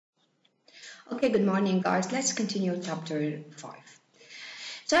Okay, good morning guys. Let's continue chapter 5.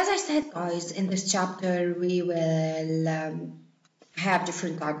 So as I said guys, in this chapter we will have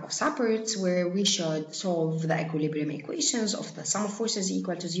different type of supports where we should solve the equilibrium equations of the sum of forces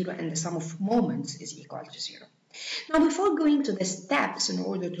equal to 0 and the sum of moments is equal to 0. Now before going to the steps in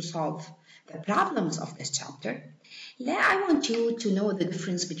order to solve the problems of this chapter, I want you to know the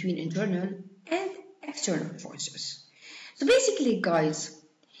difference between internal and external forces. So basically guys,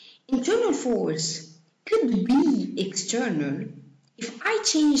 internal force could be external if I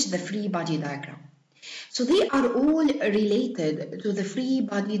change the free body diagram. So they are all related to the free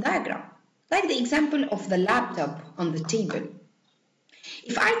body diagram, like the example of the laptop on the table.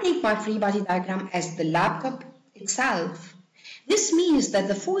 If I take my free body diagram as the laptop itself, this means that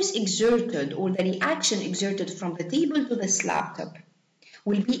the force exerted or the reaction exerted from the table to this laptop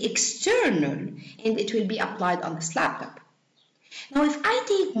will be external and it will be applied on this laptop. Now if I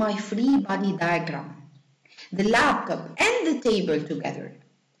take my free body diagram, the laptop and the table together,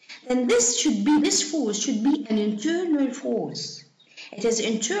 then this force should be an internal force. It is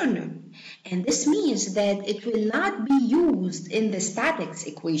internal, and this means that it will not be used in the statics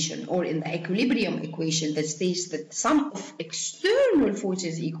equation or in the equilibrium equation that states that the sum of external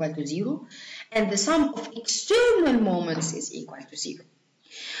forces is equal to 0 and the sum of external moments is equal to 0.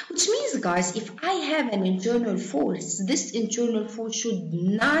 Which means guys, if I have an internal force, this internal force should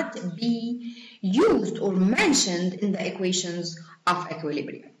not be used or mentioned in the equations of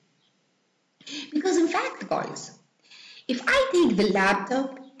equilibrium. Because in fact guys, if I take the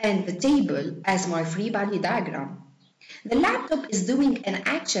laptop and the table as my free body diagram, the laptop is doing an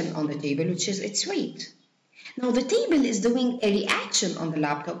action on the table, which is its weight. Now the table is doing a reaction on the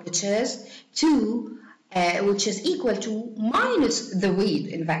laptop, which is equal to minus the weight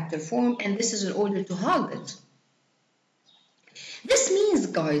in vector form, and this is in order to hold it. This means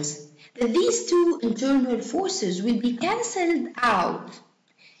guys that these two internal forces will be cancelled out.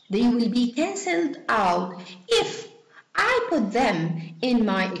 They will be cancelled out if I put them in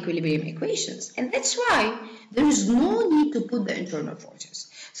my equilibrium equations, and that's why there is no need to put the internal forces.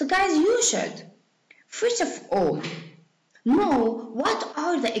 So guys, you should first of all know what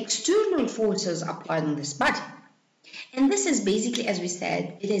are the external forces applied on this body. And this is basically, as we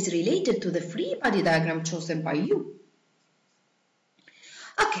said, it is related to the free body diagram chosen by you.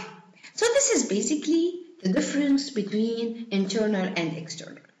 Okay, so this is basically the difference between internal and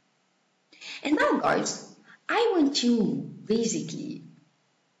external. And now guys, I want you basically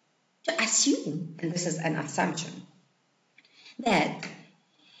to assume, and this is an assumption, that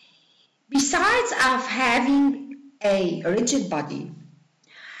besides of having a rigid body,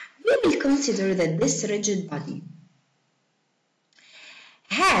 we will consider that this rigid body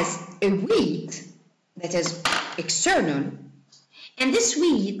has a weight that is external, and this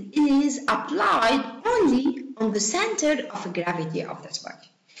weight is applied only on the center of gravity of this body.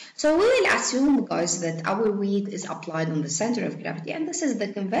 So we will assume guys that our weight is applied on the center of gravity, and this is the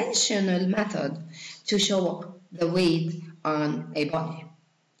conventional method to show the weight on a body.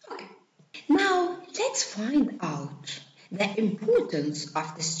 Okay. Now let's find out the importance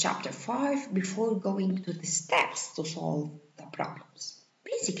of this chapter 5 before going to the steps to solve the problems.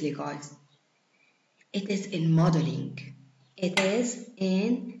 Basically guys, it is in modeling. It is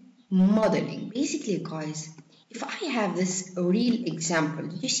in modeling. Basically guys, if I have this real example,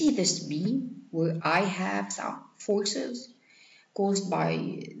 you see this beam where I have some forces caused by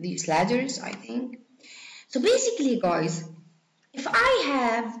these ladders, I think. So basically guys, if I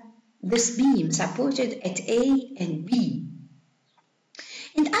have this beam supported at A and B,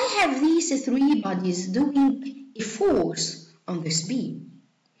 and I have these three bodies doing a force on this beam,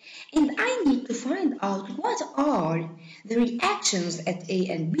 and I need to find out what are the reactions at A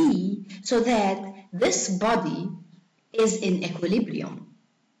and B so that this body is in equilibrium.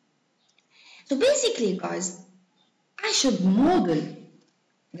 So basically guys, I should model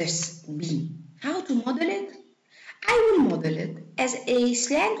this beam. How to model it? I will model it as a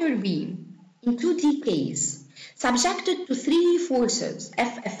slender beam in 2D case, subjected to three forces,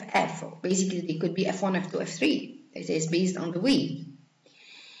 F. Basically they could be F1, F2, F3. It is based on the weight.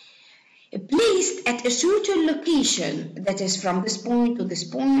 Placed at a certain location, that is from this point to this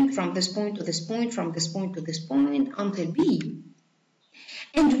point, from this point to this point, from this point to this point until B,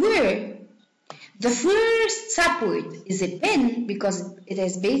 and where the first support is a pin because it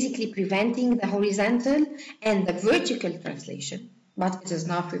is basically preventing the horizontal and the vertical translation, but it is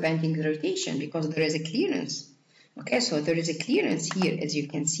not preventing the rotation because there is a clearance. Okay, so there is a clearance here, as you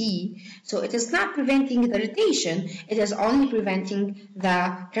can see. So it is not preventing the rotation, it is only preventing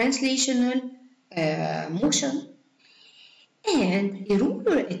the translational motion. And a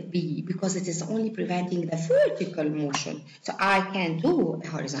ruler at B B because it is only preventing the vertical motion. So I can do a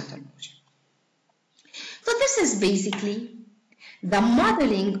horizontal motion. So this is basically the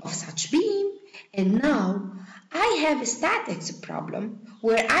modeling of such beam. And now I have a statics problem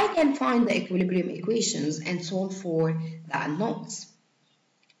where I can find the equilibrium equations and solve for the unknowns.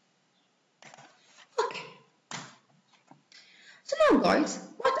 Okay. So now guys,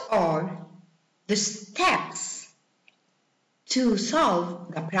 what are the steps to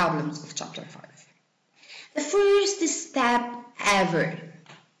solve the problems of chapter 5? The first step ever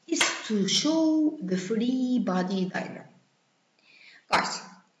is to show the free body diagram. Guys,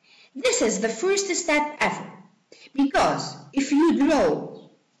 this is the first step ever, because if you draw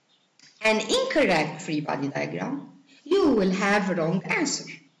an incorrect free body diagram, you will have a wrong answer.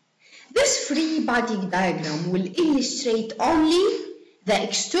 This free body diagram will illustrate only the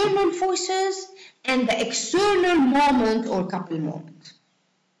external forces and the external moment or couple moment.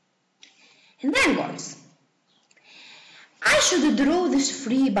 And then guys, I should draw this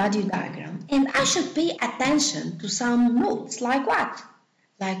free body diagram and I should pay attention to some notes like what?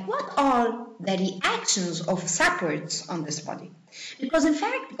 Like what are the reactions of supports on this body? Because in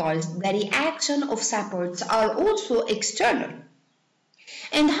fact guys, the reaction of supports are also external.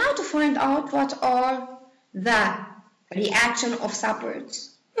 And how to find out what are the reaction of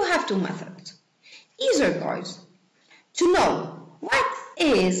supports? You have two methods. Either guys, to know what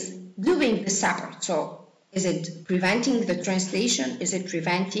is doing the support. So is it preventing the translation? Is it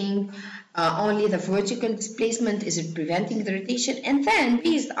preventing only the vertical displacement? Is it preventing the rotation? And then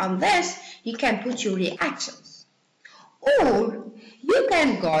based on this, you can put your reactions. Or you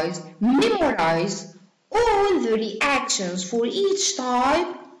can guys memorize all the reactions for each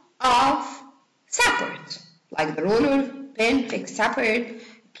type of support, like the roller, pin, fixed support,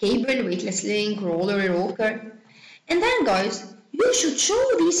 cable, weightless link, roller, rocker. And then guys, you should show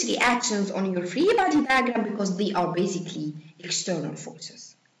these reactions on your free body diagram because they are basically external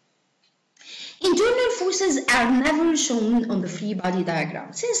forces. Internal forces are never shown on the free body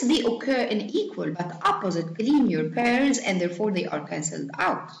diagram since they occur in equal but opposite linear pairs and therefore they are cancelled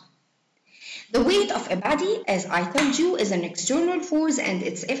out. The weight of a body, as I told you, is an external force and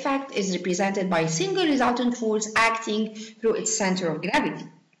its effect is represented by a single resultant force acting through its center of gravity.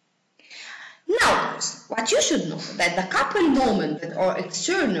 Now, what you should know that the couple moment that are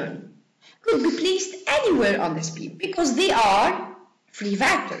external could be placed anywhere on this beam because they are free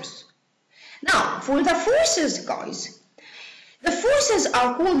vectors. Now, for the forces, guys, the forces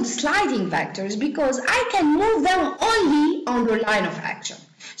are called sliding vectors because I can move them only on the line of action.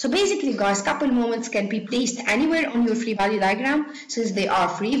 So basically, guys, couple moments can be placed anywhere on your free body diagram since they are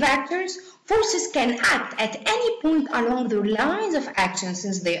free vectors. Forces can act at any point along the lines of action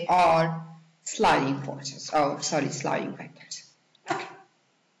since they are sliding forces, sliding vectors. Okay.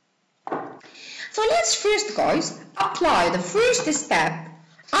 So let's first, guys, apply the first step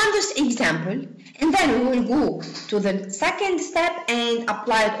on this example, and then we will go to the second step and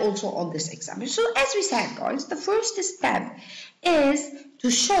apply it also on this example. So as we said, guys, the first step is to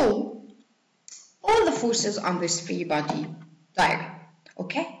show all the forces on this free body diagram.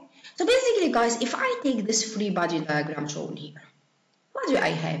 Okay? So basically, guys, if I take this free body diagram shown here, what do I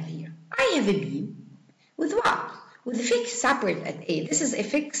have here? I have a beam with what? With a fixed support at A. This is a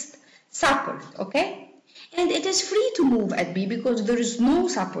fixed support, okay? And it is free to move at B because there is no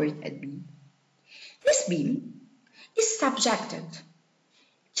support at B. This beam is subjected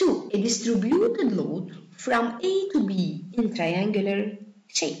to a distributed load from A to B in triangular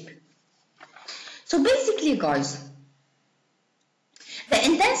shape. So basically, guys, the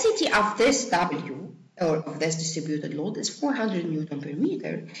intensity of this W or of this distributed load is 400 Newton per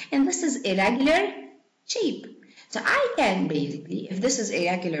meter, and this is irregular shape. So I can basically, if this is a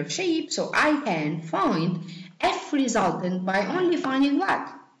regular shape, so I can find F resultant by only finding what?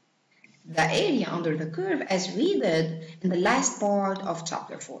 The area under the curve as we did in the last part of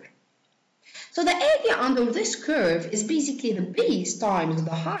chapter 4. So the area under this curve is basically the base times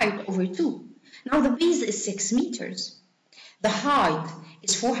the height over 2. Now the base is 6 meters. The height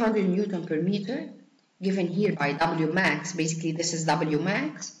is 400 Newton per meter, given here by W max. Basically this is W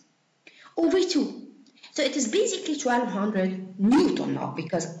max, over 2. So it is basically 1200 Newton now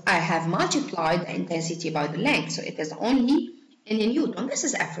because I have multiplied the intensity by the length. So it is only in a Newton. This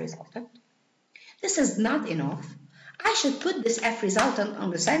is F resultant. This is not enough. I should put this F resultant on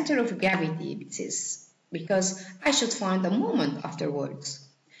the center of gravity because I should find the moment afterwards.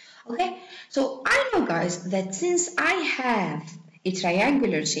 Okay, so I know, guys, that since I have a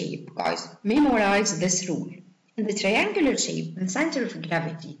triangular shape, guys, memorize this rule. In the triangular shape, the center of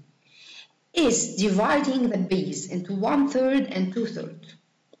gravity is dividing the base into 1/3 and 2/3.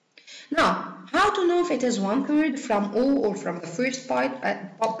 Now, how to know if it is 1/3 from O or from the first point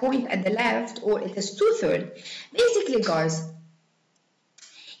at the left, or it is 2/3? Basically, guys,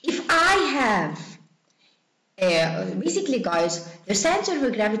 if I have, the center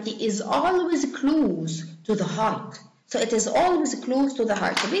of gravity is always close to the height. So it is always close to the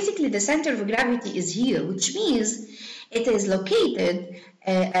height. So basically, the center of gravity is here, which means it is located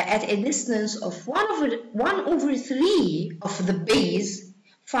at a distance of 1/3 of the base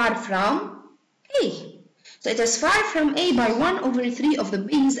far from A. So it is far from A by 1/3 of the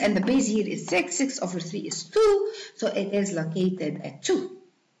base, and the base here is 6. 6/3 is 2. So it is located at 2.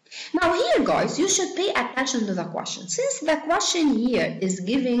 Now here, guys, you should pay attention to the question. Since the question here is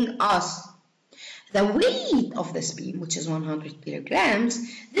giving us the weight of this beam, which is 100 kilograms,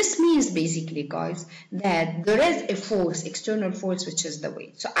 this means basically, guys, that there is a force, external force, which is the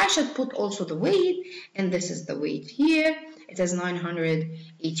weight. So I should put also the weight, and this is the weight here. It is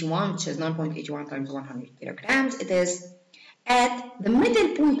 981, which is 9.81 times 100 kilograms. It is at the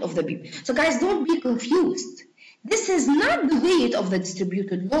middle point of the beam. So guys, don't be confused. This is not the weight of the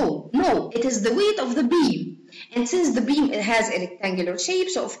distributed load. No, it is the weight of the beam. And since the beam has a rectangular shape,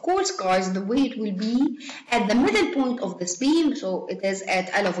 so of course, guys, the weight will be at the middle point of this beam. So it is at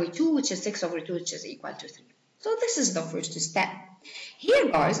L/2, which is 6/2, which is equal to 3. So this is the first step.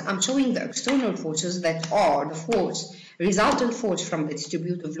 Here, guys, I'm showing the external forces that are the force, resultant force from the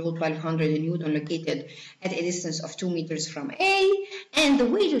distributive load 1200 Newton located at a distance of 2 meters from A, and the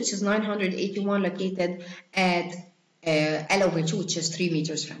weight, which is 981, located at L/2, which is 3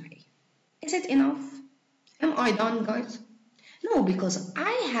 meters from A. Is it enough? Am I done, guys? No, because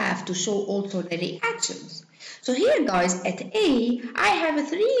I have to show also the reactions. So here, guys, at A, I have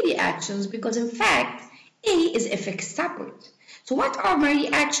 3 reactions because, in fact, A is a fixed support. So what are my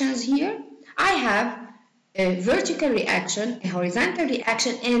reactions here? I have a vertical reaction, a horizontal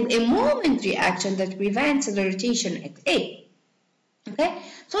reaction, and a moment reaction that prevents the rotation at A. Okay,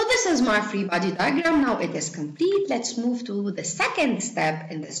 so this is my free body diagram. Now it is complete. Let's move to the second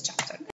step in this chapter.